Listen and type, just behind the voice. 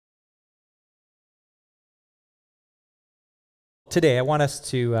Today, I want us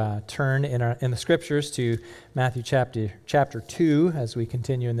to turn in the Scriptures to Matthew chapter 2 as we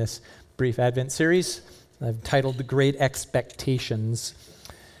continue in this brief Advent series. I've titled The Great Expectations.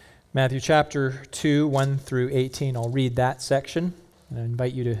 Matthew chapter 2, 1 through 18. I'll read that section. And I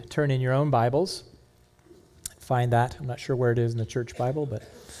invite you to turn in your own Bibles. Find that. I'm not sure where it is in the church Bible, but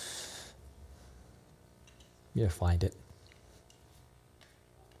you'll find it.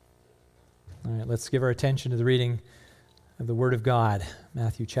 All right, let's give our attention to the reading of the Word of God,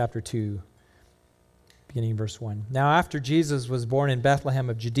 Matthew chapter 2, beginning verse 1. Now after Jesus was born in Bethlehem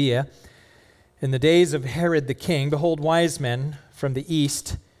of Judea, in the days of Herod the king, behold, wise men from the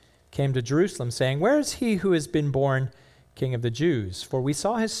east came to Jerusalem, saying, Where is he who has been born King of the Jews? For we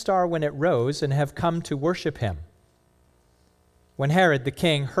saw his star when it rose, and have come to worship him. When Herod the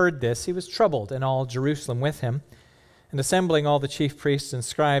king heard this, he was troubled, and all Jerusalem with him. And assembling all the chief priests and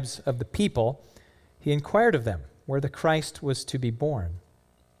scribes of the people, he inquired of them where the Christ was to be born.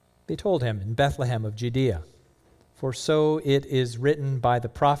 They told him, In Bethlehem of Judea. For so it is written by the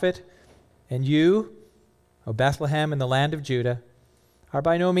prophet, And you, O Bethlehem in the land of Judah, are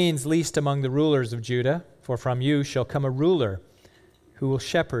by no means least among the rulers of Judah, for from you shall come a ruler who will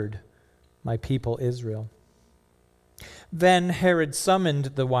shepherd my people Israel. Then Herod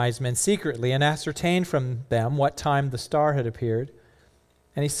summoned the wise men secretly and ascertained from them what time the star had appeared.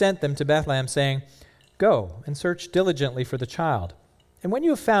 And he sent them to Bethlehem, saying, Go and search diligently for the child. And when you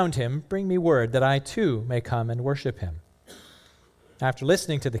have found him, bring me word that I too may come and worship him. After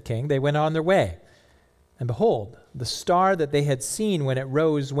listening to the king, they went on their way. And behold, the star that they had seen when it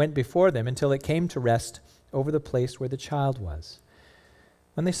rose went before them until it came to rest over the place where the child was.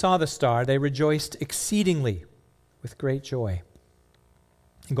 When they saw the star, they rejoiced exceedingly with great joy.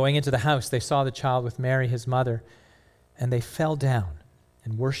 And going into the house, they saw the child with Mary, his mother, and they fell down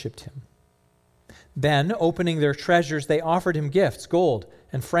and worshipped him. Then, opening their treasures, they offered him gifts, gold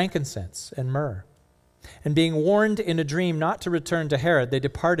and frankincense and myrrh. And being warned in a dream not to return to Herod, they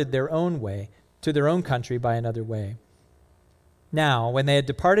departed their own way, to their own country by another way. Now, when they had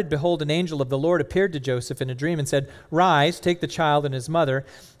departed, behold, an angel of the Lord appeared to Joseph in a dream and said, Rise, take the child and his mother,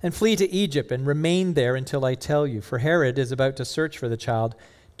 and flee to Egypt, and remain there until I tell you, for Herod is about to search for the child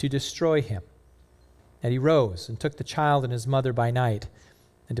to destroy him. And he rose and took the child and his mother by night,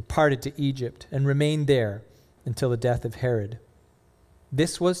 and departed to Egypt, and remained there until the death of Herod.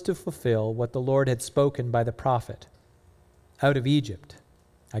 This was to fulfill what the Lord had spoken by the prophet, Out of Egypt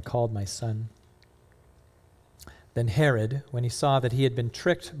I called my son. Then Herod, when he saw that he had been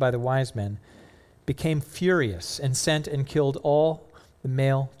tricked by the wise men, became furious and sent and killed all the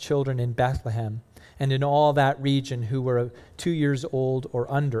male children in Bethlehem and in all that region who were 2 years old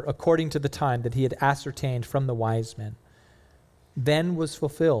or under, according to the time that he had ascertained from the wise men. Then was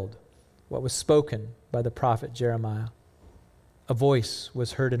fulfilled what was spoken by the prophet Jeremiah. A voice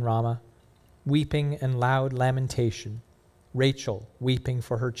was heard in Ramah, weeping and loud lamentation, Rachel weeping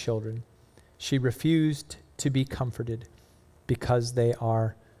for her children. She refused to be comforted because they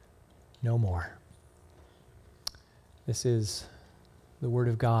are no more. This is the Word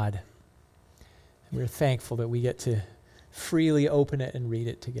of God. And we're thankful that we get to freely open it and read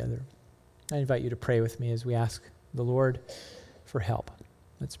it together. I invite you to pray with me as we ask the Lord for help.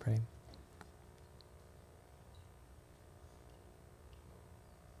 Let's pray.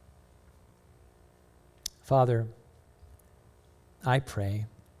 Father, I pray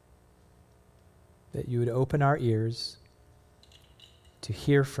that you would open our ears to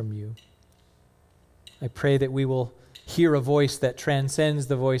hear from you. I pray that we will hear a voice that transcends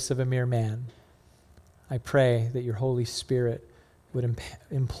the voice of a mere man. I pray that your Holy Spirit would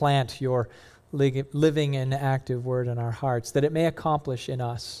implant your living and active word in our hearts, that it may accomplish in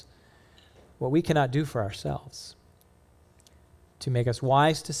us what we cannot do for ourselves, to make us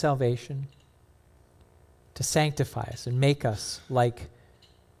wise to salvation, to sanctify us and make us like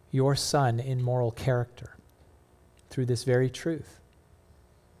your Son in moral character through this very truth.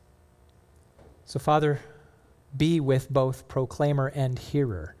 So, Father, be with both proclaimer and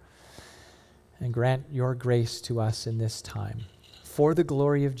hearer, and grant your grace to us in this time. For the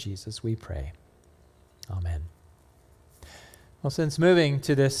glory of Jesus, we pray. Amen. Well, since moving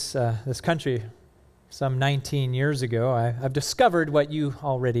to this country some 19 years ago, I've discovered what you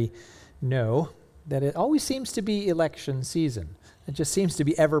already know, that it always seems to be election season. It just seems to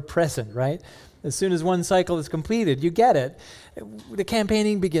be ever present, right? As soon as one cycle is completed, you get it. The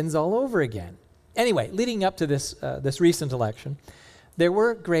campaigning begins all over again. Anyway, leading up to this recent election, there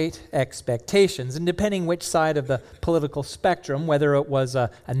were great expectations, and depending which side of the political spectrum, whether it was a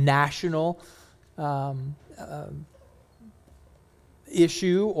national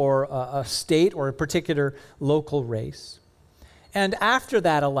issue or a state or a particular local race, And after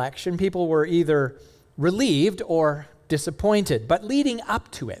that election, people were either relieved or disappointed. But leading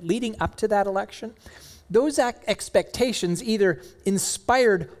up to that election, those expectations either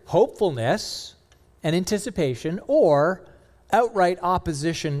inspired hopefulness and anticipation or outright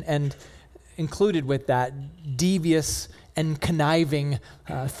opposition, and included with that devious and conniving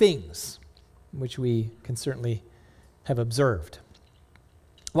things, which we can certainly have observed.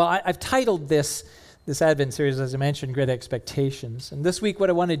 Well, I've titled this Advent series, as I mentioned, Great Expectations. And this week what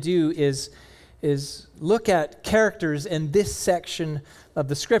I want to do is look at characters in this section of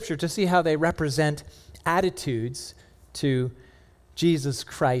the Scripture to see how they represent attitudes to Jesus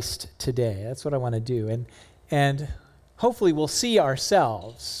Christ today. That's what I want to do. And hopefully we'll see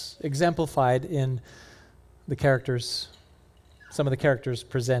ourselves exemplified in the characters, some of the characters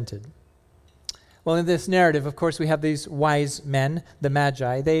presented. Well, in this narrative, of course, we have these wise men, the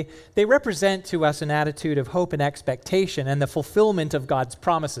Magi. They represent to us an attitude of hope and expectation and the fulfillment of God's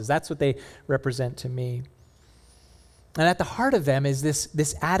promises. That's what they represent to me. And at the heart of them is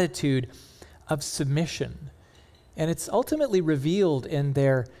this attitude of submission. And it's ultimately revealed in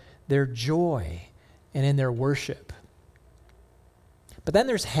their joy and in their worship. But then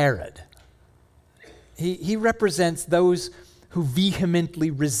there's Herod. He represents those who vehemently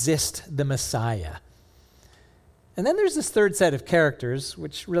resist the Messiah. And then there's this third set of characters,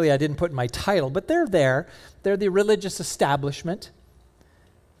 which really I didn't put in my title, but they're there. They're the religious establishment,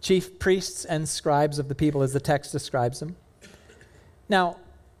 chief priests and scribes of the people, as the text describes them. Now,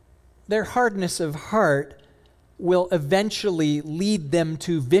 their hardness of heart will eventually lead them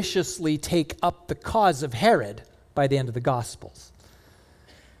to viciously take up the cause of Herod by the end of the Gospels.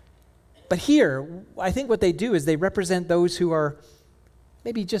 But here, I think what they do is they represent those who are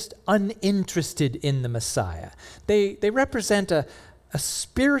maybe just uninterested in the Messiah. They represent a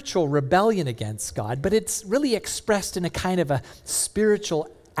spiritual rebellion against God, but it's really expressed in a kind of a spiritual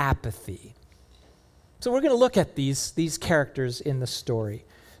apathy. So we're going to look at these characters in the story.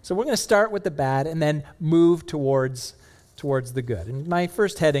 So we're going to start with the bad and then move towards the good. And my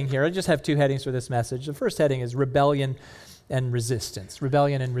first heading here, I just have two headings for this message. The first heading is rebellion and resistance.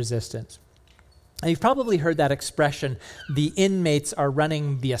 Rebellion and resistance. And you've probably heard that expression, the inmates are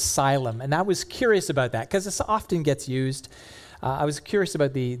running the asylum. And I was curious about that because this often gets used. I was curious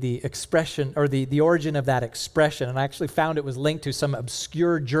about the expression or the origin of that expression, and I actually found it was linked to some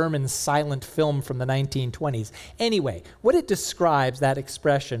obscure German silent film from the 1920s. Anyway, what it describes, that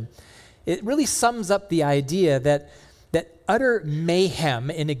expression, it really sums up the idea that utter mayhem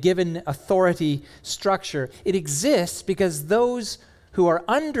in a given authority structure, it exists because those who are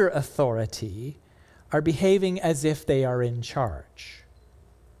under authority are behaving as if they are in charge.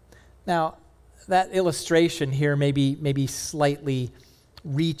 Now, that illustration here may be slightly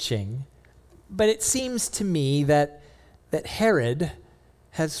reaching, but it seems to me that Herod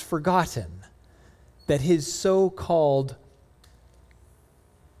has forgotten that his so-called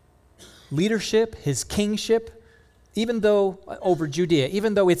leadership, his kingship, even though over Judea,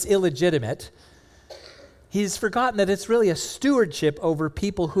 even though it's illegitimate, he's forgotten that it's really a stewardship over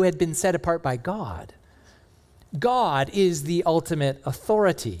people who had been set apart by God. God is the ultimate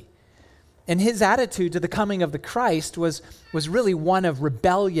authority. And his attitude to the coming of the Christ was really one of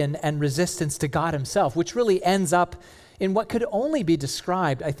rebellion and resistance to God himself, which really ends up in what could only be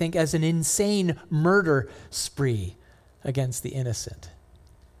described, I think, as an insane murder spree against the innocent.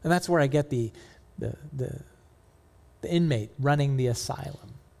 And that's where I get the inmate running the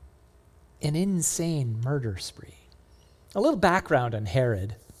asylum. An insane murder spree. A little background on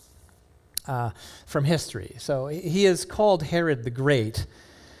Herod from history. So he is called Herod the Great.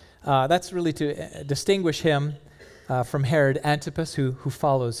 That's really to distinguish him from Herod Antipas, who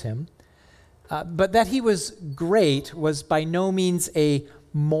follows him. But that he was great was by no means a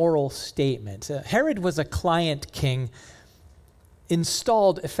moral statement. Herod was a client king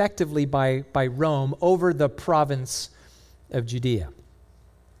installed effectively by Rome over the province of Judea.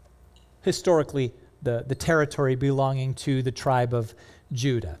 Historically, the territory belonging to the tribe of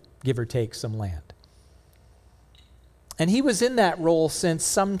Judah, give or take some land. And he was in that role since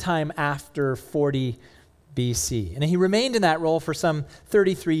sometime after 40 BC. And he remained in that role for some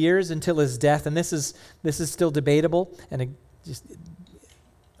 33 years until his death. And this is still debatable. And just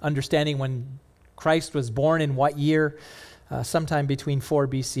understanding when Christ was born in what year, sometime between 4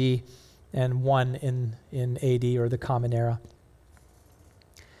 BC and 1 in AD, or the Common Era.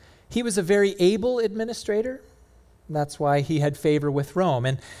 He was a very able administrator. That's why he had favor with Rome.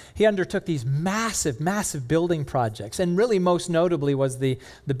 And he undertook these massive, massive building projects. And really most notably was the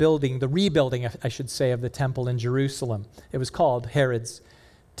rebuilding, I should say, of the temple in Jerusalem. It was called Herod's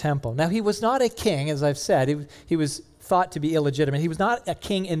Temple. Now, he was not a king, as I've said. He was thought to be illegitimate. He was not a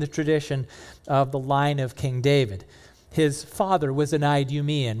king in the tradition of the line of King David. His father was an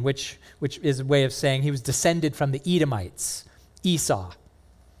Idumean, which is a way of saying he was descended from the Edomites, Esau.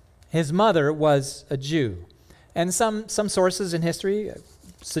 His mother was a Jew. And some sources in history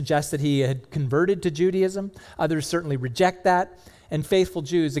suggest that he had converted to Judaism. Others certainly reject that. And faithful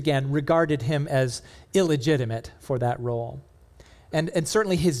Jews, again, regarded him as illegitimate for that role. And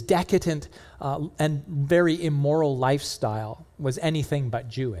certainly his decadent and very immoral lifestyle was anything but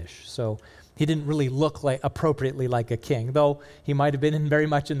Jewish. So he didn't really look appropriately like a king, though he might have been very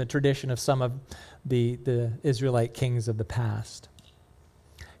much in the tradition of some of the Israelite kings of the past.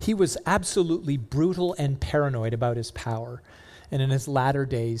 He was absolutely brutal and paranoid about his power. And in his latter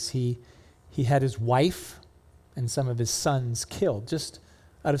days, he had his wife and some of his sons killed just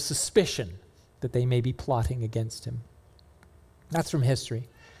out of suspicion that they may be plotting against him. That's from history.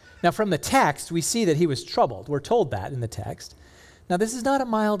 Now, from the text, we see that he was troubled. We're told that in the text. Now, this is not a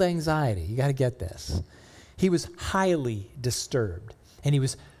mild anxiety. You got to get this. He was highly disturbed, and he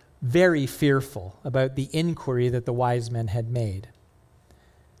was very fearful about the inquiry that the wise men had made.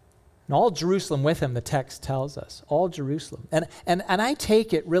 And all Jerusalem with him, the text tells us, all Jerusalem. And I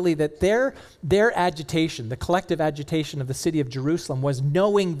take it really that their agitation, the collective agitation of the city of Jerusalem, was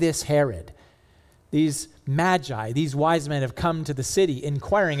knowing this Herod. These magi, these wise men have come to the city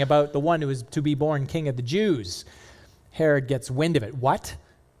inquiring about the one who is to be born king of the Jews. Herod gets wind of it. What?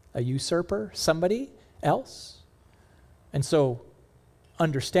 A usurper? Somebody else? And so,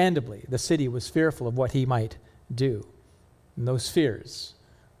 understandably, the city was fearful of what he might do. And those fears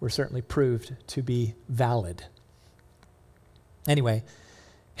were certainly proved to be valid. Anyway,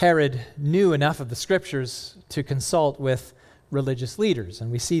 Herod knew enough of the scriptures to consult with religious leaders, and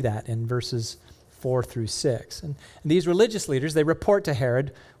we see that in verses 4 through 6. And these religious leaders, they report to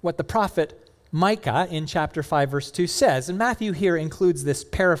Herod what the prophet Micah in chapter 5, verse 2 says. And Matthew here includes this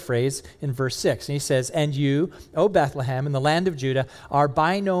paraphrase in verse 6. And he says, "And you, O Bethlehem, in the land of Judah, are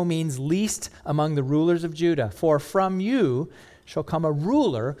by no means least among the rulers of Judah, for from you shall come a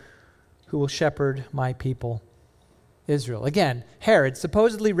ruler who will shepherd my people Israel." Again, Herod,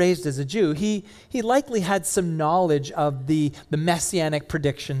 supposedly raised as a Jew, he likely had some knowledge of the messianic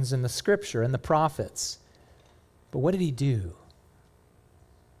predictions in the scripture and the prophets. But what did he do?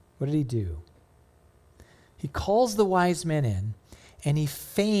 What did he do? He calls the wise men in, and he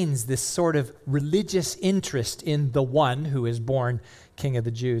feigns this sort of religious interest in the one who is born king of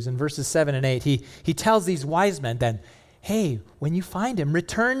the Jews. In verses 7 and 8, he tells these wise men then, "Hey, when you find him,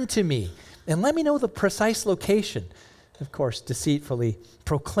 return to me and let me know the precise location." Of course, deceitfully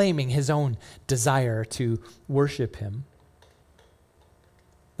proclaiming his own desire to worship him.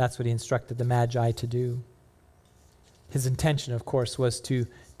 That's what he instructed the Magi to do. His intention, of course, was to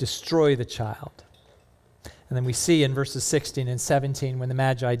destroy the child. And then we see in verses 16 and 17, when the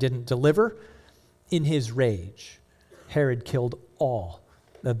Magi didn't deliver, in his rage, Herod killed all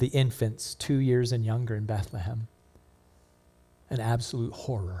of the infants 2 years and younger in Bethlehem. An absolute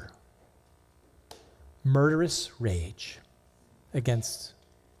horror. Murderous rage against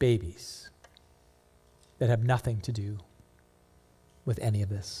babies that have nothing to do with any of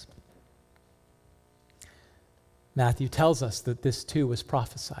this. Matthew tells us that this too was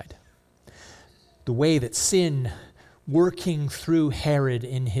prophesied. The way that sin working through Herod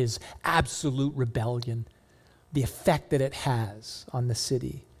in his absolute rebellion, the effect that it has on the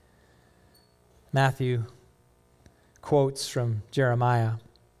city. Matthew quotes from Jeremiah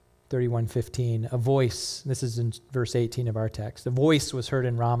 31:15, a voice, this is in verse 18 of our text, "A voice was heard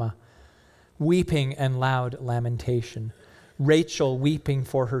in Ramah, weeping and loud lamentation. Rachel weeping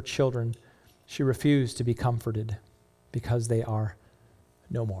for her children. She refused to be comforted because they are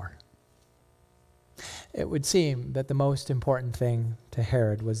no more." It would seem that the most important thing to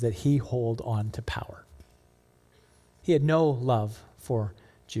Herod was that he hold on to power. He had no love for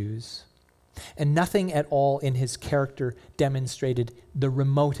Jews. And nothing at all in his character demonstrated the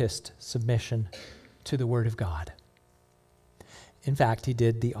remotest submission to the Word of God. In fact, he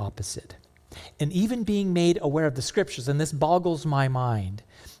did the opposite. And even being made aware of the Scriptures, and this boggles my mind,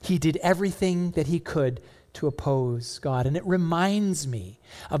 he did everything that he could to oppose God. And it reminds me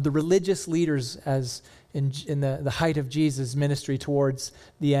of the religious leaders as in the height of Jesus' ministry towards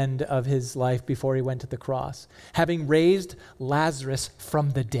the end of his life before he went to the cross. Having raised Lazarus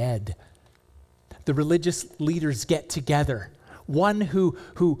from the dead, the religious leaders get together, one who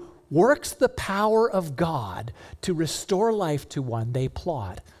works the power of God to restore life to one. They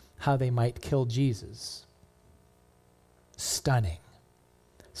plot how they might kill Jesus. Stunning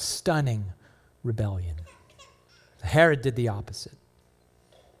rebellion. Herod did the opposite.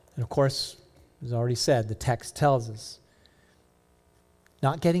 And of course, As already said, the text tells us.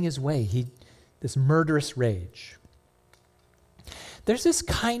 Not getting his way, this murderous rage. There's this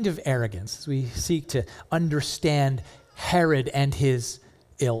kind of arrogance as we seek to understand Herod and his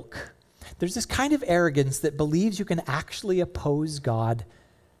ilk. There's this kind of arrogance that believes you can actually oppose God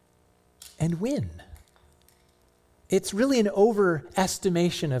and win. It's really an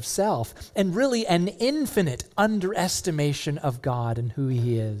overestimation of self and really an infinite underestimation of God and who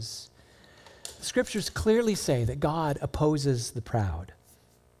he is. The scriptures clearly say that God opposes the proud.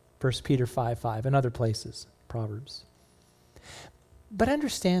 1 Peter 5:5 and other places, Proverbs. But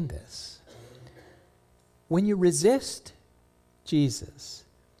understand this. When you resist Jesus,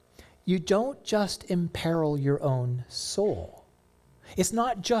 you don't just imperil your own soul. It's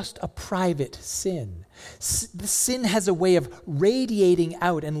not just a private sin. The sin has a way of radiating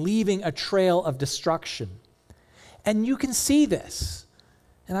out and leaving a trail of destruction. And you can see this.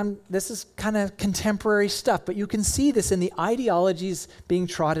 And this is kind of contemporary stuff, but you can see this in the ideologies being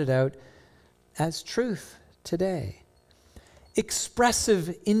trotted out as truth today.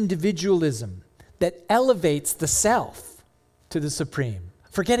 Expressive individualism that elevates the self to the supreme,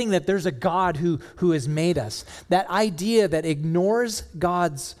 forgetting that there's a God who has made us. That idea that ignores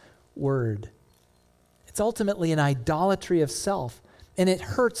God's word. It's ultimately an idolatry of self, and it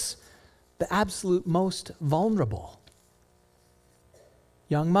hurts the absolute most vulnerable.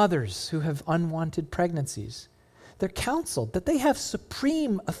 Young mothers who have unwanted pregnancies, they're counseled that they have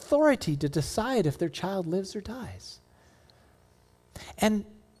supreme authority to decide if their child lives or dies. And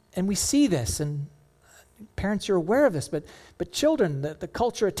we see this, and parents, you're aware of this, but children, the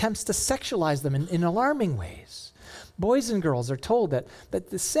culture attempts to sexualize them in alarming ways. Boys and girls are told that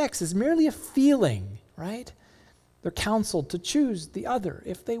the sex is merely a feeling, right? They're counseled to choose the other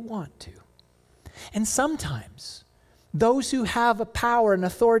if they want to. And sometimes, those who have a power and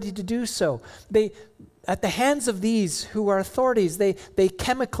authority to do so, at the hands of these who are authorities, they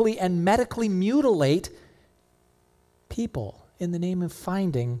chemically and medically mutilate people in the name of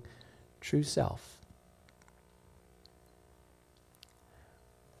finding true self.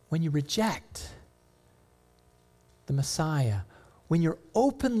 When you reject the Messiah, when you're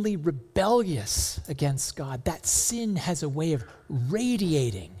openly rebellious against God, that sin has a way of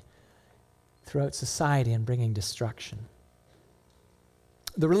radiating throughout society and bringing destruction.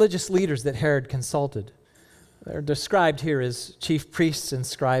 The religious leaders that Herod consulted are described here as chief priests and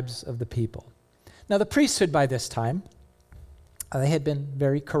scribes of the people. Now, the priesthood by this time, they had been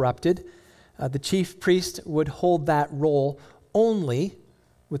very corrupted. The chief priest would hold that role only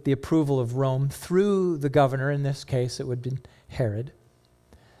with the approval of Rome through the governor. In this case, it would have been Herod.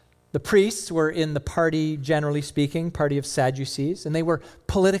 The priests were in the party, generally speaking, party of Sadducees, and they were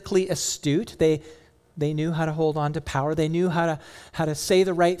politically astute. They knew how to hold on to power. They knew how to say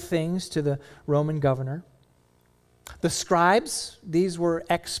the right things to the Roman governor. The scribes, these were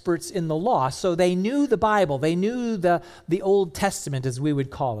experts in the law, so they knew the Bible. They knew the Old Testament, as we would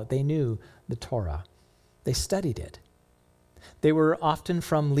call it. They knew the Torah. They studied it. They were often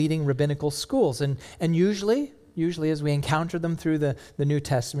from leading rabbinical schools, and usually as we encounter them through the New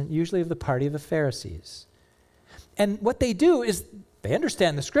Testament, usually of the party of the Pharisees. And what they do is they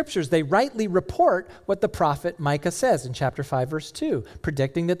understand the scriptures. They rightly report what the prophet Micah says in chapter 5, verse 2,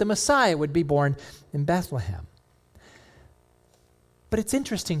 predicting that the Messiah would be born in Bethlehem. But it's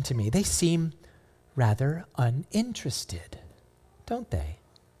interesting to me, they seem rather uninterested, don't they?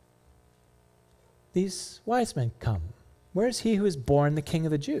 These wise men come. Where is he who is born the King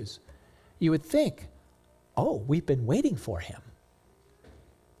of the Jews? You would think, oh, we've been waiting for him.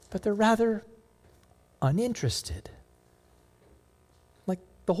 But they're rather uninterested. Like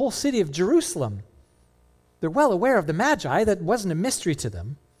the whole city of Jerusalem, they're well aware of the Magi. That wasn't a mystery to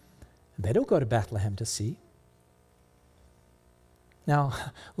them. They don't go to Bethlehem to see. Now,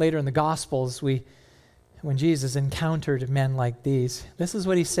 later in the Gospels, when Jesus encountered men like these, this is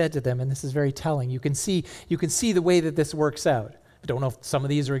what he said to them, and this is very telling. You can see the way that this works out. I don't know if some of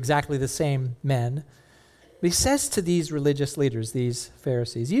these are exactly the same men. But he says to these religious leaders, these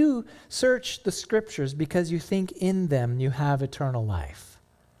Pharisees, you search the scriptures because you think in them you have eternal life.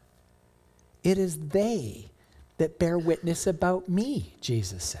 It is they that bear witness about me,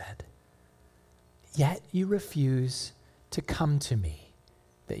 Jesus said. Yet you refuse to come to me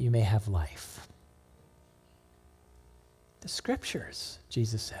that you may have life. The scriptures,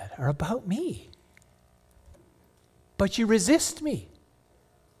 Jesus said, are about me. But you resist me,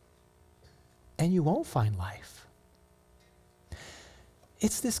 and you won't find life.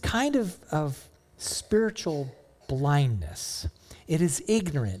 It's this kind of spiritual blindness. It is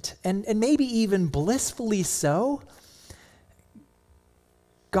ignorant, and maybe even blissfully so,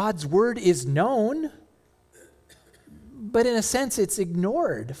 God's word is known, but in a sense it's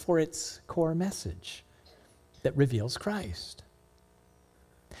ignored for its core message that reveals Christ.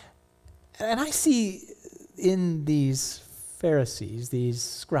 And I see in these Pharisees, these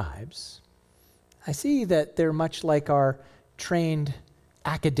scribes, I see that they're much like our trained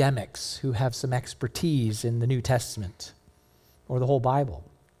academics who have some expertise in the New Testament or the whole Bible.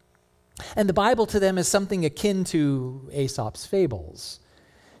 And the Bible to them is something akin to Aesop's fables.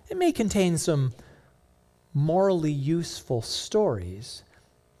 It may contain some morally useful stories,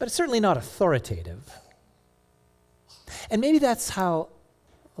 but it's certainly not authoritative. And maybe that's how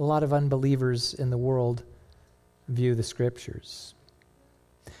a lot of unbelievers in the world view the Scriptures.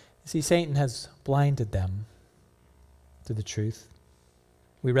 You see, Satan has blinded them to the truth.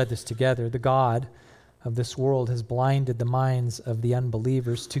 We read this together. The God of this world has blinded the minds of the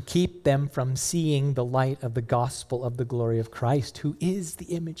unbelievers to keep them from seeing the light of the gospel of the glory of Christ, who is the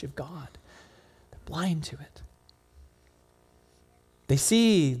image of God. They're blind to it. They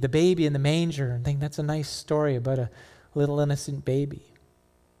see the baby in the manger and think that's a nice story about a little innocent baby.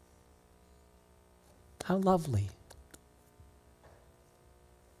 How lovely.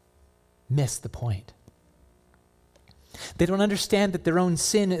 Miss the point. They don't understand that their own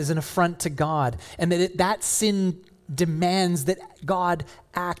sin is an affront to God and that that sin demands that God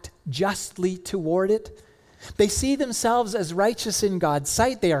act justly toward it. They see themselves as righteous in God's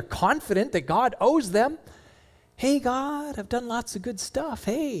sight. They are confident that God owes them. Hey, God, I've done lots of good stuff.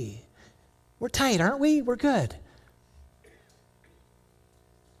 Hey, we're tight, aren't we? We're good.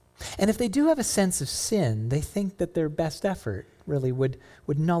 And if they do have a sense of sin, they think that their best effort really would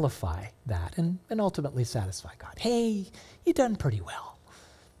nullify that and ultimately satisfy God. Hey, you've done pretty well.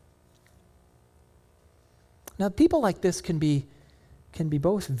 Now, people like this can be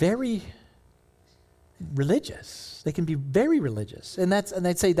both very religious. They can be very religious. And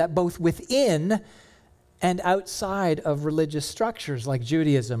I'd say that both within and outside of religious structures like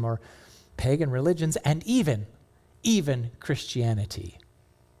Judaism or pagan religions and even Christianity.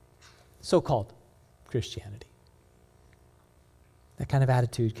 So-called Christianity. That kind of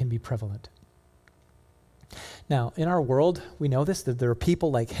attitude can be prevalent. Now, in our world, we know this, that there are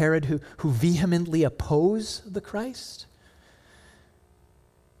people like Herod who vehemently oppose the Christ.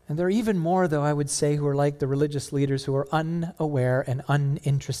 And there are even more, though, I would say, who are like the religious leaders who are unaware and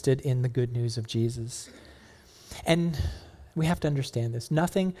uninterested in the good news of Jesus. And we have to understand this.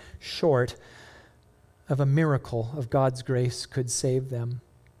 Nothing short of a miracle of God's grace could save them.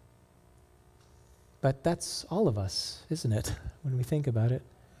 But that's all of us, isn't it, when we think about it?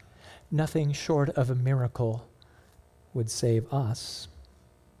 Nothing short of a miracle would save us.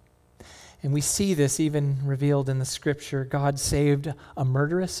 And we see this even revealed in the Scripture. God saved a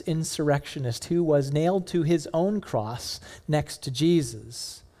murderous insurrectionist who was nailed to his own cross next to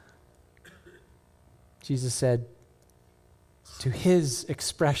Jesus. Jesus said to his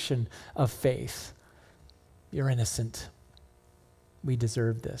expression of faith, "You're innocent. We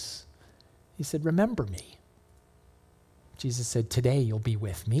deserve this." He said, "Remember me." Jesus said, "Today you'll be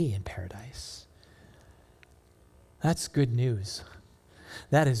with me in paradise." That's good news.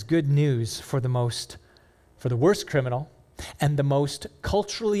 That is good news for the worst criminal and the most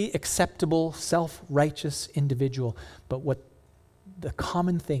culturally acceptable, self-righteous individual. But what the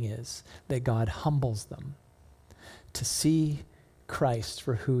common thing is that God humbles them to see Christ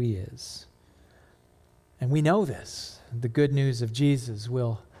for who he is. And we know this. The good news of Jesus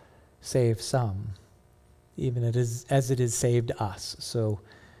will save some, even as it is saved us. So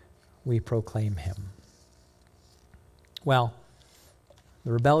we proclaim him. Well,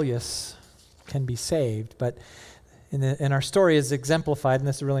 the rebellious can be saved, but in our story is exemplified, and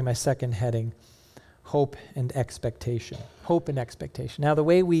this is really my second heading, hope and expectation. Hope and expectation. Now, the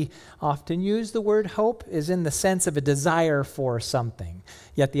way we often use the word hope is in the sense of a desire for something,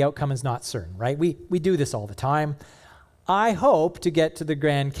 yet the outcome is not certain, right? We do this all the time. I hope to get to the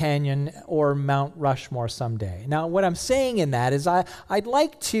Grand Canyon or Mount Rushmore someday. Now, what I'm saying in that is I'd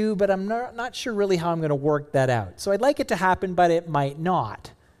like to, but I'm not sure really how I'm going to work that out. So I'd like it to happen, but it might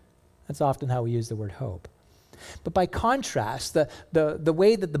not. That's often how we use the word hope. But by contrast, the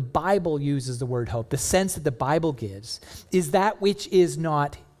way that the Bible uses the word hope, the sense that the Bible gives, is that which is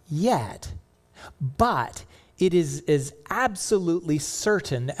not yet, but it is as absolutely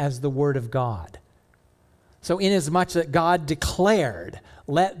certain as the Word of God. So inasmuch that God declared,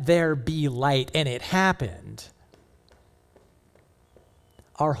 "Let there be light," and it happened,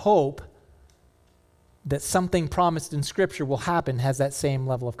 our hope that something promised in Scripture will happen has that same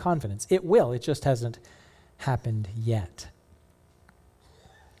level of confidence. It will, it just hasn't happened yet.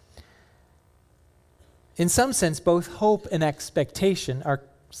 In some sense, both hope and expectation are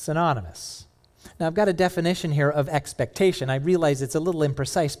synonymous. Now, I've got a definition here of expectation. I realize it's a little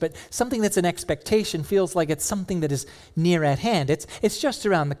imprecise, but something that's an expectation feels like it's something that is near at hand. It's just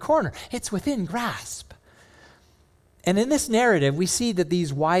around the corner. It's within grasp. And in this narrative, we see that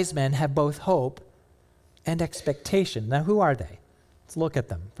these wise men have both hope and expectation. Now, who are they? Let's look at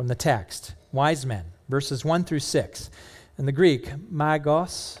them from the text. Wise men, verses 1 through 6. In the Greek,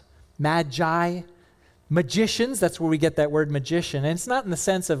 magos, magi, magicians, that's where we get that word magician. And it's not in the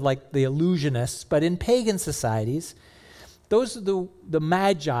sense of like the illusionists, but in pagan societies, the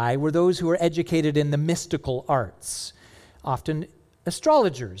magi were those who were educated in the mystical arts, often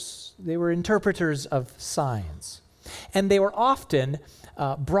astrologers. They were interpreters of signs. And they were often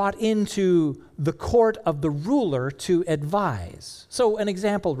brought into the court of the ruler to advise. So an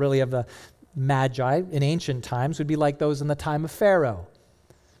example really of the magi in ancient times would be like those in the time of Pharaoh.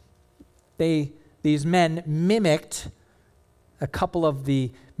 These men mimicked a couple of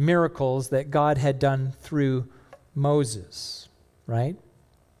the miracles that God had done through Moses, right?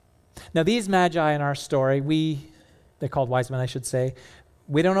 Now these magi in our story, they're called wise men, I should say.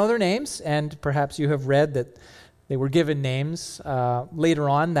 We don't know their names, and perhaps you have read that they were given names. Later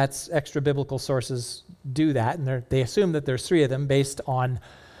on, that's extra biblical sources do that, and they assume that there's 3 of them based on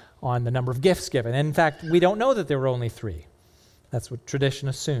the number of gifts given. And in fact, we don't know that there were only 3. That's what tradition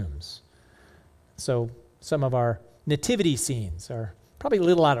assumes. So some of our nativity scenes are probably a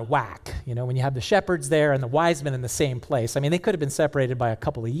little out of whack, when you have the shepherds there and the wise men in the same place. I mean, they could have been separated by a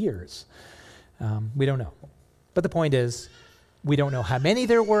couple of years. We don't know. But the point is, we don't know how many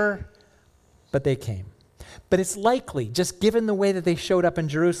there were, but they came. But it's likely, just given the way that they showed up in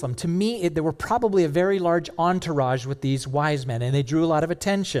Jerusalem, to me, there were probably a very large entourage with these wise men, and they drew a lot of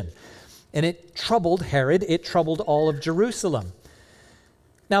attention. And it troubled Herod. It troubled all of Jerusalem.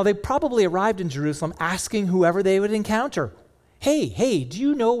 Now, they probably arrived in Jerusalem asking whoever they would encounter, hey, do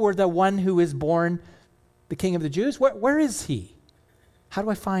you know where the one who is born the King of the Jews? Where is he? How do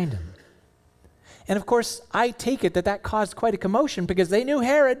I find him? And of course, I take it that caused quite a commotion because they knew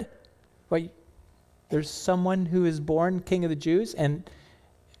Herod. Well, there's someone who is born King of the Jews, and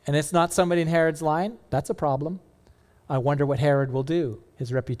it's not somebody in Herod's line. That's a problem. I wonder what Herod will do.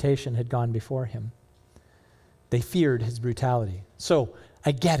 His reputation had gone before him. They feared his brutality. So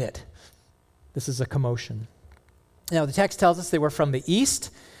I get it. This is a commotion. Now, the text tells us they were from the east.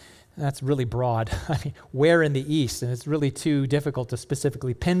 That's really broad. I mean, where in the east? And it's really too difficult to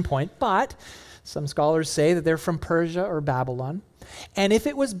specifically pinpoint, but some scholars say that they're from Persia or Babylon. And if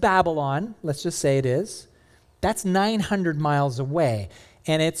it was Babylon, let's just say it is, that's 900 miles away,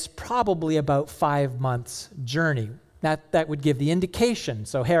 and it's probably about 5 months' journey. That would give the indication.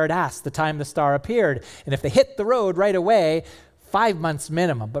 So Herod asked the time the star appeared, and if they hit the road right away, 5 months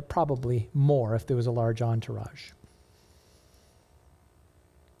minimum, but probably more if there was a large entourage.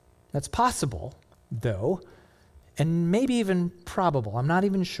 That's possible, though, and maybe even probable, I'm not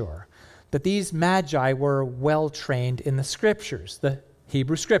even sure, that these magi were well trained in the scriptures, the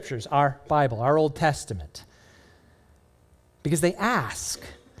Hebrew scriptures, our Bible, our Old Testament. Because they ask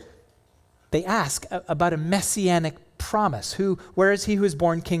about a messianic promise. Where is he who is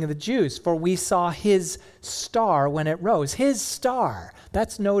born King of the Jews? For we saw his star when it rose. His star.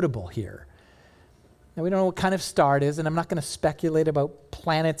 That's notable here. Now, we don't know what kind of star it is, and I'm not going to speculate about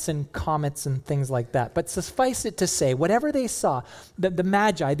planets and comets and things like that. But suffice it to say, whatever they saw, the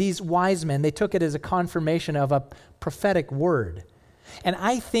magi, these wise men, they took it as a confirmation of a prophetic word. And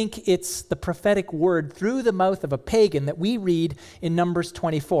I think it's the prophetic word through the mouth of a pagan that we read in Numbers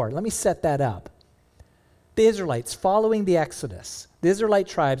 24. Let me set that up. The Israelites, following the Exodus, the Israelite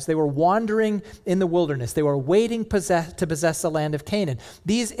tribes, they were wandering in the wilderness. They were waiting to possess the land of Canaan.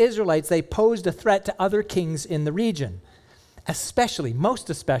 These Israelites, they posed a threat to other kings in the region, most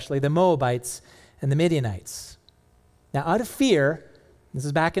especially the Moabites and the Midianites. Now, out of fear, this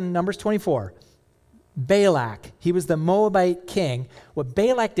is back in Numbers 24, Balak, he was the Moabite king. What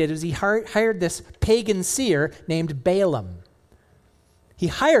Balak did is he hired this pagan seer named Balaam. He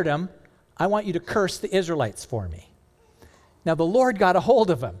hired him, I want you to curse the Israelites for me. Now, the Lord got a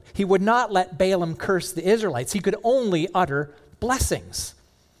hold of him. He would not let Balaam curse the Israelites. He could only utter blessings,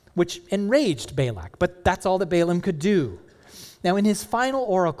 which enraged Balak, but that's all that Balaam could do. Now, in his final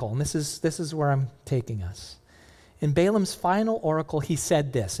oracle, and this is where I'm taking us, in Balaam's final oracle, he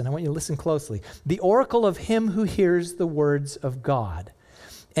said this, and I want you to listen closely. The oracle of him who hears the words of God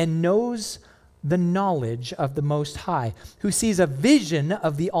and knows the knowledge of the Most High, who sees a vision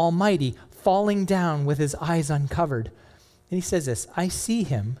of the Almighty falling down with his eyes uncovered. And he says this, I see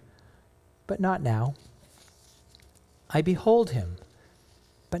him, but not now. I behold him,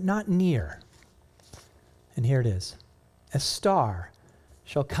 but not near. And here it is. A star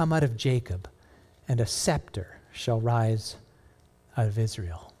shall come out of Jacob, and a scepter shall rise out of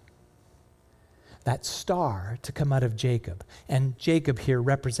Israel. That star to come out of Jacob, and Jacob here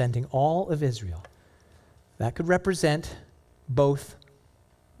representing all of Israel, that could represent both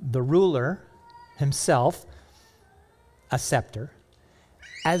the ruler himself, a scepter,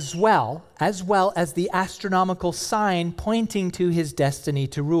 as well as the astronomical sign pointing to his destiny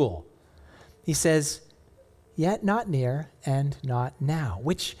to rule. He says, yet not near and not now,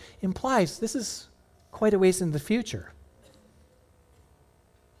 which implies this is quite a ways in the future.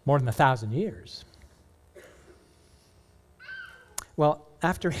 More than 1,000 years. Well,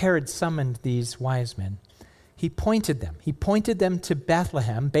 after Herod summoned these wise men, he pointed them to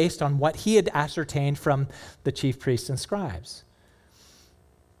Bethlehem based on what he had ascertained from the chief priests and scribes.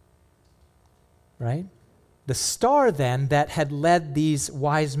 Right? The star then that had led these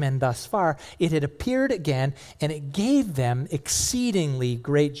wise men thus far, it had appeared again, and it gave them exceedingly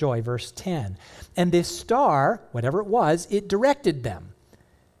great joy. Verse 10. And this star, whatever it was, it directed them.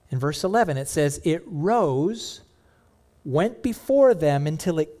 In verse 11, it says, it rose, went before them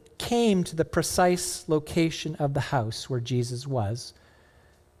until it came to the precise location of the house where Jesus was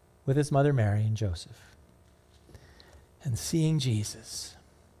with his mother Mary and Joseph. And seeing Jesus,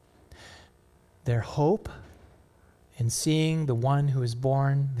 their hope in seeing the one who is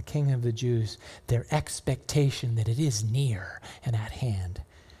born, the King of the Jews, their expectation that it is near and at hand,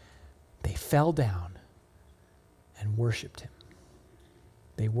 they fell down and worshiped him.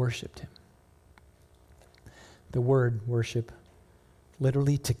 They worshiped him. The word worship,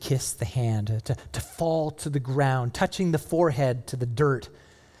 literally to kiss the hand, to fall to the ground, touching the forehead to the dirt.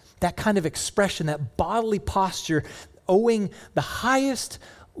 That kind of expression, that bodily posture, owing the highest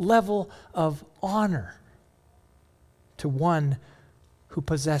level of honor to one who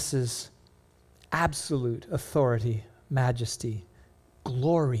possesses absolute authority, majesty,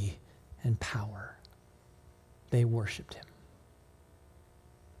 glory, and power. They worshiped him.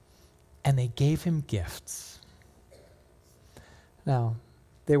 And they gave him gifts. Now,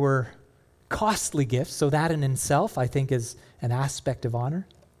 they were costly gifts, so that in itself, I think, is an aspect of honor,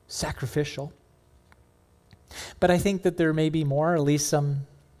 sacrificial. But I think that there may be more, at least some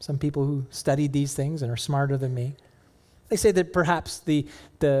people who studied these things and are smarter than me. They say that perhaps the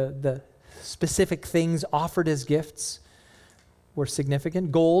specific things offered as gifts were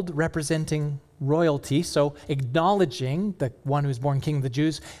significant. Gold representing royalty, so acknowledging the one who's born King of the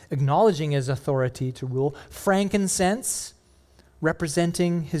Jews, acknowledging his authority to rule. Frankincense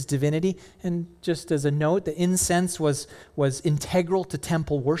representing his divinity. And just as a note, the incense was integral to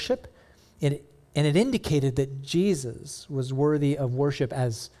temple worship. And it indicated that Jesus was worthy of worship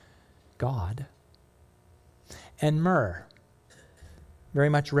as God. And myrrh, very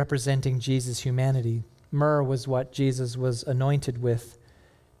much representing Jesus' humanity. Myrrh was what Jesus was anointed with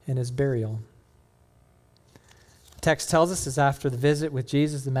in his burial. The text tells us, as after the visit with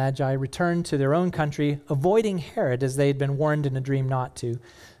Jesus, the Magi returned to their own country, avoiding Herod as they had been warned in a dream not to.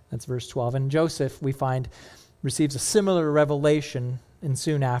 That's verse 12. And Joseph, we find, receives a similar revelation, and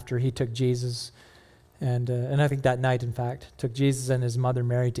soon after he took Jesus, and I think that night, in fact, took Jesus and his mother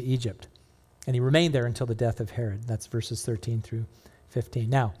Mary to Egypt. And he remained there until the death of Herod. That's verses 13 through 15.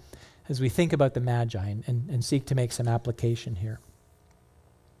 Now, as we think about the Magi and seek to make some application here,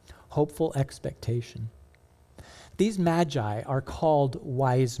 hopeful expectation. These Magi are called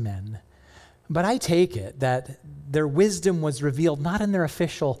wise men, but I take it that their wisdom was revealed not in their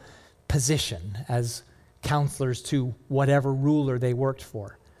official position as counselors to whatever ruler they worked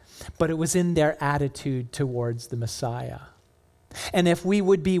for, but it was in their attitude towards the Messiah. And if we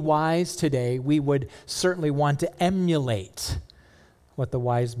would be wise today, we would certainly want to emulate what the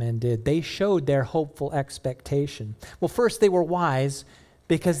wise men did. They showed their hopeful expectation. Well, first, they were wise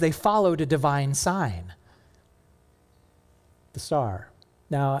because they followed a divine sign, the star.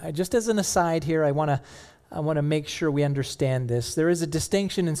 Now, just as an aside here, I want to make sure we understand this. There is a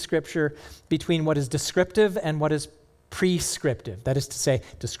distinction in Scripture between what is descriptive and what is prescriptive. That is to say,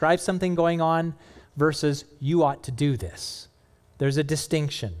 describe something going on versus you ought to do this. There's a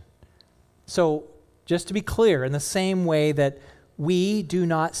distinction. So, just to be clear, in the same way that we do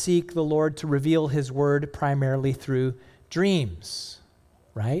not seek the Lord to reveal his word primarily through dreams,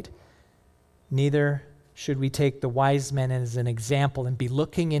 right? Neither should we take the wise men as an example and be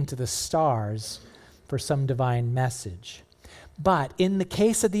looking into the stars for some divine message. But in the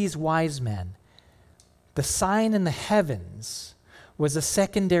case of these wise men, the sign in the heavens was a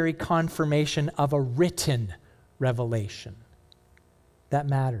secondary confirmation of a written revelation. That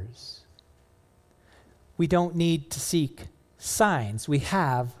matters. We don't need to seek signs. We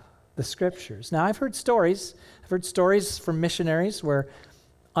have the Scriptures. Now, I've heard stories from missionaries where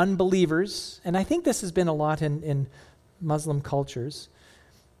unbelievers, and I think this has been a lot in Muslim cultures,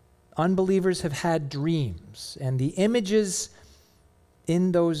 unbelievers have had dreams, and the images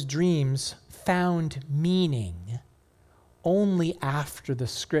in those dreams found meaning only after the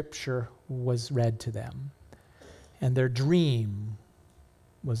scripture was read to them. And their dream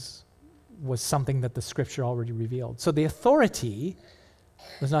was something that the scripture already revealed. So the authority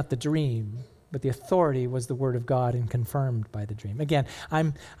was not the dream, but the authority was the word of God and confirmed by the dream. Again,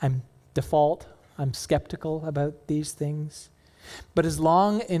 I'm skeptical about these things. But as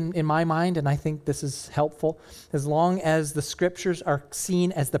long, in my mind, and I think this is helpful, as long as the scriptures are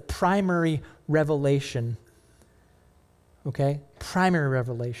seen as the primary revelation, okay, primary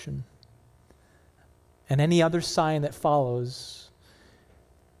revelation, and any other sign that follows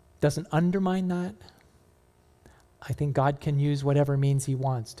doesn't undermine that, I think God can use whatever means he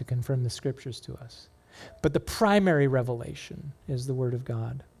wants to confirm the scriptures to us. But the primary revelation is the word of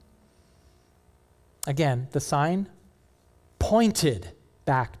God. Again, the sign pointed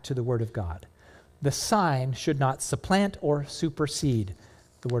back to the word of God. The sign should not supplant or supersede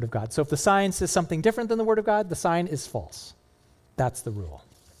the word of God. So if the sign says something different than the word of God, the sign is false. That's the rule.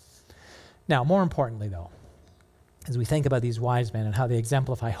 Now, more importantly, though, as we think about these wise men and how they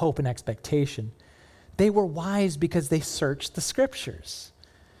exemplify hope and expectation, they were wise because they searched the scriptures.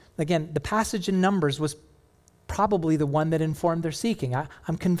 Again, the passage in Numbers was probably the one that informed their seeking.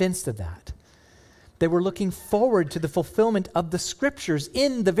 I'm convinced of that. They were looking forward to the fulfillment of the scriptures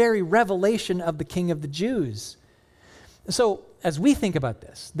in the very revelation of the King of the Jews. So as we think about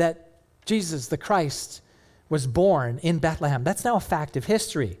this, that Jesus the Christ was born in Bethlehem, that's now a fact of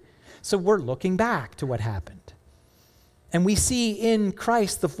history. So we're looking back to what happened. And we see in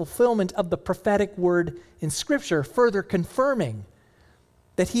Christ the fulfillment of the prophetic word in Scripture, further confirming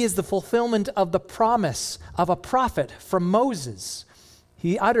that he is the fulfillment of the promise of a prophet from Moses.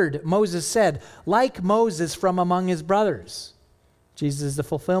 Moses said, like Moses from among his brothers. Jesus is the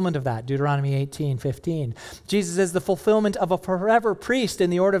fulfillment of that, Deuteronomy 18:15. Jesus is the fulfillment of a forever priest in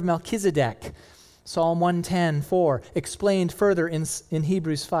the order of Melchizedek, Psalm 110:4, explained further in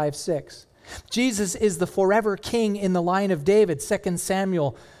Hebrews 5:6. Jesus is the forever king in the line of David, 2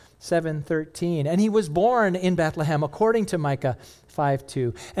 Samuel 7:13. And he was born in Bethlehem, according to Micah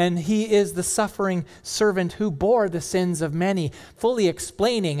 5:2. And he is the suffering servant who bore the sins of many, fully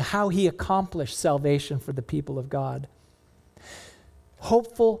explaining how he accomplished salvation for the people of God.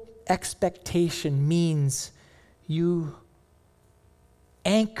 Hopeful expectation means you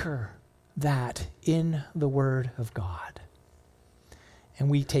anchor that in the Word of God. And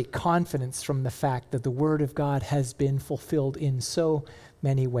we take confidence from the fact that the Word of God has been fulfilled in so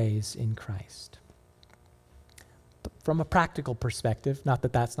many ways in Christ. But from a practical perspective, not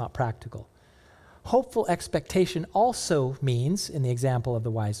that that's not practical, hopeful expectation also means, in the example of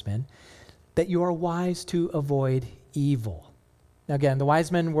the wise men, that you are wise to avoid evil. Now again, the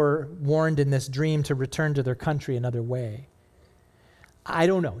wise men were warned in this dream to return to their country another way. I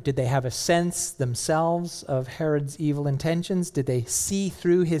don't know. Did they have a sense themselves of Herod's evil intentions? Did they see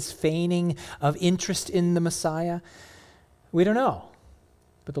through his feigning of interest in the Messiah? We don't know.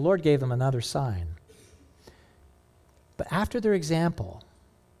 But the Lord gave them another sign. But after their example,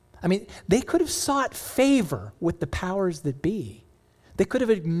 they could have sought favor with the powers that be. They could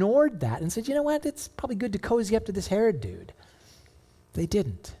have ignored that and said, you know what, it's probably good to cozy up to this Herod dude. They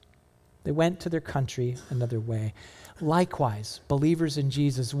didn't. They went to their country another way. Likewise, believers in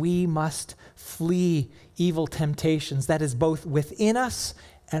Jesus, we must flee evil temptations, that is both within us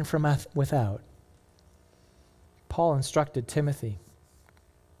and from without. Paul instructed Timothy,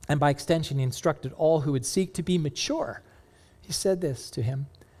 and by extension, he instructed all who would seek to be mature. He said this to him,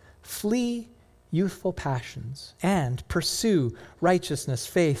 flee youthful passions and pursue righteousness,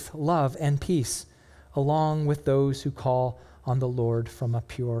 faith, love, and peace, along with those who call on the Lord from a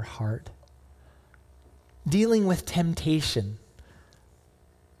pure heart. Dealing with temptation,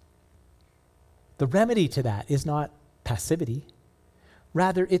 the remedy to that is not passivity.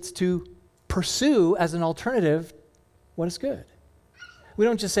 Rather, it's to pursue as an alternative what is good. We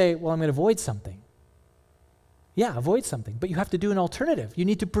don't just say, well, I'm going to avoid something. Yeah, avoid something, but you have to do an alternative. You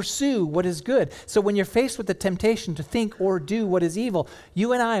need to pursue what is good. So when you're faced with the temptation to think or do what is evil,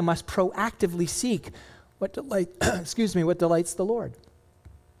 you and I must proactively seek what delights the Lord.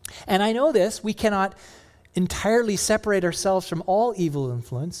 And I know this, we cannot entirely separate ourselves from all evil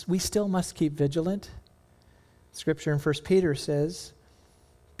influence. We still must keep vigilant. Scripture in 1 Peter says,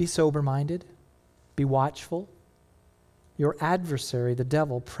 be sober-minded, be watchful. Your adversary, the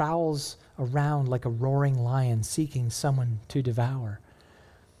devil, prowls around like a roaring lion seeking someone to devour.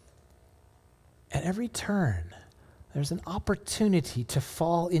 At every turn, There's an opportunity to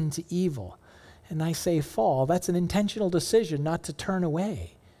fall into evil. And I say fall, that's an intentional decision not to turn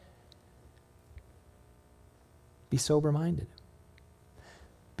away. Be sober-minded.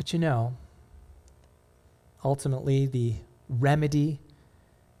 But ultimately the remedy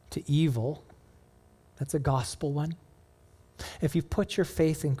to evil, that's a gospel one. If you put your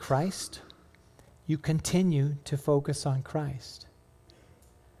faith in Christ, you continue to focus on Christ.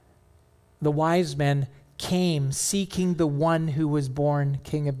 The wise men came seeking the one who was born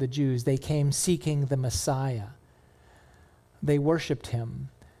King of the Jews. They came seeking the Messiah. They worshiped him.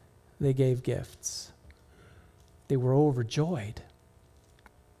 They gave gifts. They were overjoyed.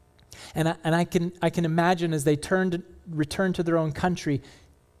 And I can imagine as they returned to their own country,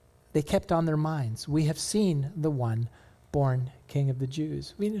 they kept on their minds, we have seen the one born King of the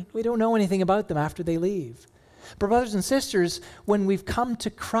Jews. We don't know anything about them after they leave. But brothers and sisters, when we've come to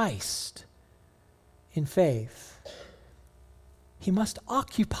Christ in faith, he must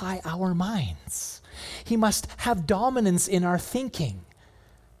occupy our minds. He must have dominance in our thinking.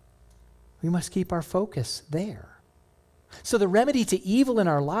 We must keep our focus there. So the remedy to evil in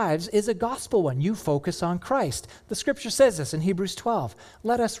our lives is a gospel one. You focus on Christ. The scripture says this in Hebrews 12.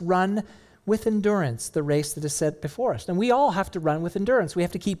 Let us run with endurance the race that is set before us. And we all have to run with endurance. We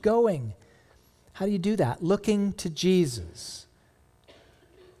have to keep going. How do you do that? Looking to Jesus.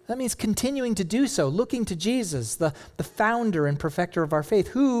 That means continuing to do so, looking to Jesus, the founder and perfecter of our faith,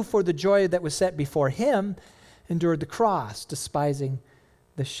 who, for the joy that was set before him, endured the cross, despising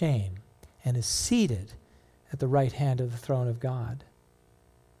the shame, and is seated at the right hand of the throne of God.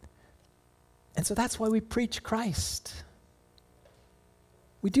 And so that's why we preach Christ.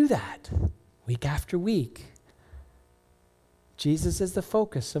 We do that week after week. Jesus is the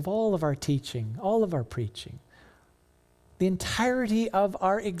focus of all of our teaching, all of our preaching. The entirety of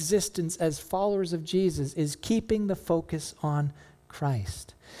our existence as followers of Jesus is keeping the focus on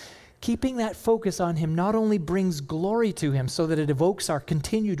Christ. Keeping that focus on him not only brings glory to him so that it evokes our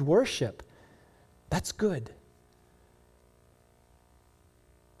continued worship. That's good.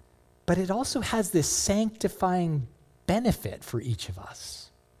 But it also has this sanctifying benefit for each of us.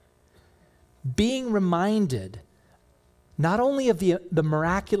 Being reminded not only of the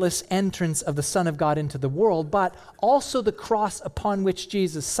miraculous entrance of the Son of God into the world, but also the cross upon which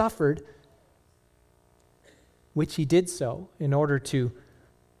Jesus suffered, which he did so in order to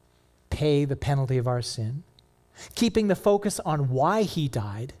pay the penalty of our sin. Keeping the focus on why he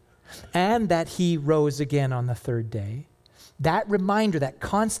died and that he rose again on the third day. That reminder, that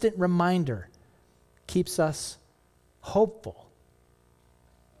constant reminder, keeps us hopeful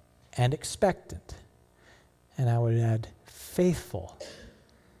and expectant. And I would add, faithful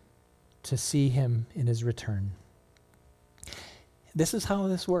to see him in his return. This is how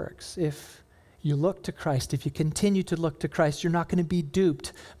this works. If you look to Christ, if you continue to look to Christ, you're not going to be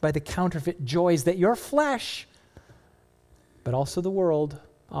duped by the counterfeit joys that your flesh, but also the world,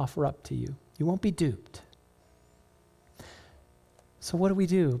 offer up to you. You won't be duped. So what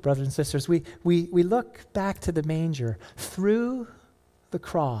do, brothers and sisters? We look back to the manger, through the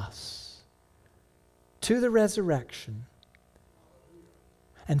cross, to the resurrection,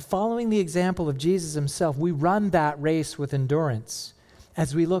 and following the example of Jesus himself, we run that race with endurance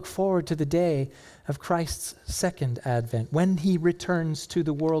as we look forward to the day of Christ's second advent, when he returns to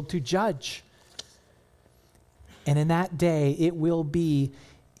the world to judge. And in that day, it will be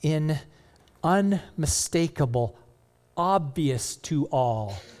in unmistakable, obvious to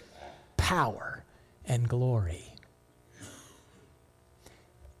all power and glory.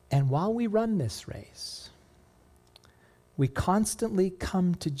 And while we run this race, we constantly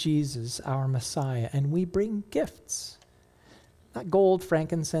come to Jesus, our Messiah, and we bring gifts. Not gold,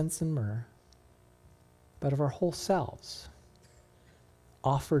 frankincense, and myrrh, but of our whole selves,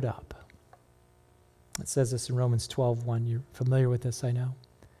 offered up. It says this in Romans 12:1. You're familiar with this, I know.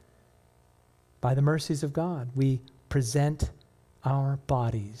 By the mercies of God, we present our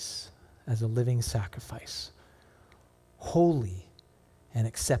bodies as a living sacrifice, holy and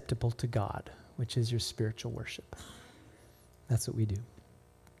acceptable to God, which is your spiritual worship. That's what we do.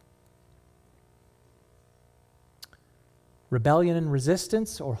 Rebellion and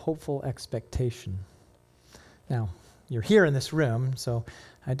resistance, or hopeful expectation. Now, you're here in this room, so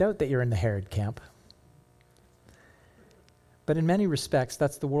I doubt that you're in the Herod camp. But in many respects,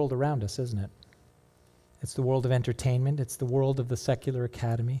 that's the world around us, isn't it? It's the world of entertainment. It's the world of the secular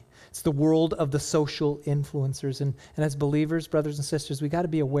academy. It's the world of the social influencers. And as believers, brothers and sisters, we got to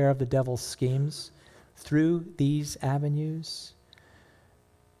be aware of the devil's schemes through these avenues.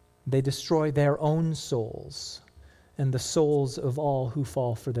 They destroy their own souls and the souls of all who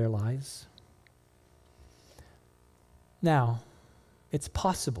fall for their lies. Now, it's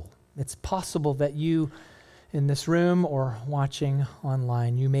possible. It's possible that you in this room or watching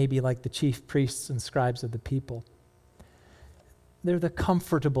online, you may be like the chief priests and scribes of the people. They're the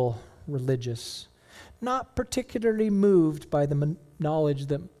comfortable religious, not particularly moved by the knowledge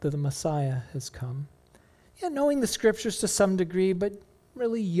that the Messiah has come. Yeah, knowing the scriptures to some degree, but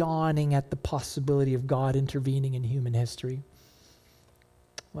really yawning at the possibility of God intervening in human history.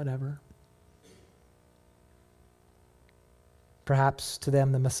 Whatever. Perhaps to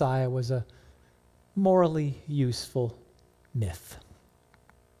them the Messiah was a morally useful myth.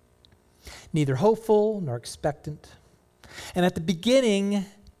 Neither hopeful nor expectant. And at the beginning,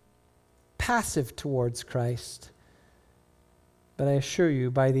 passive towards Christ. But I assure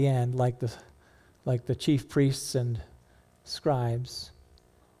you, by the end, like the chief priests and scribes,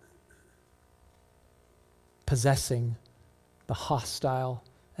 possessing the hostile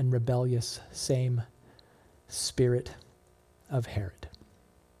and rebellious same spirit of Herod.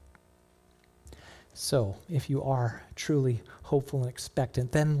 So, if you are truly hopeful and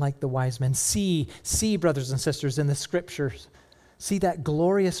expectant, then like the wise men, see, brothers and sisters, in the scriptures, see that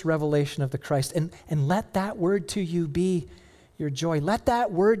glorious revelation of the Christ, and let that word to you be your joy. Let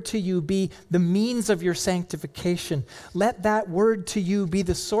that word to you be the means of your sanctification. Let that word to you be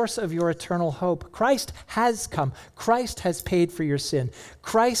the source of your eternal hope. Christ has come. Christ has paid for your sin.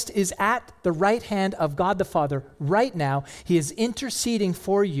 Christ is at the right hand of God the Father right now. He is interceding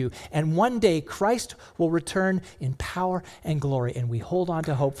for you. And one day Christ will return in power and glory. And we hold on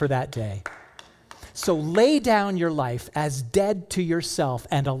to hope for that day. So lay down your life as dead to yourself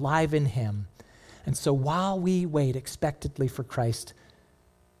and alive in Him. And so while we wait expectantly for Christ,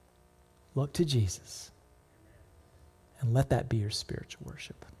 look to Jesus and let that be your spiritual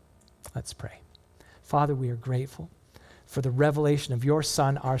worship. Let's pray. Father, we are grateful for the revelation of your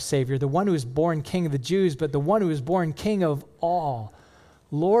Son, our Savior, the one who is born King of the Jews, but the one who is born King of all,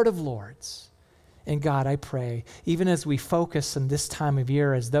 Lord of Lords. And God, I pray, even as we focus on this time of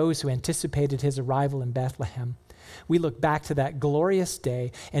year as those who anticipated his arrival in Bethlehem, we look back to that glorious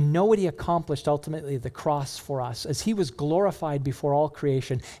day and know what he accomplished ultimately at the cross for us as he was glorified before all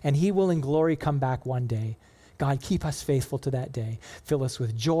creation, and he will in glory come back one day. God, keep us faithful to that day. Fill us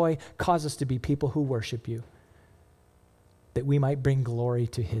with joy. Cause us to be people who worship you, that we might bring glory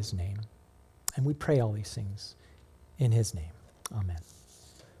to his name. And we pray all these things in his name. Amen.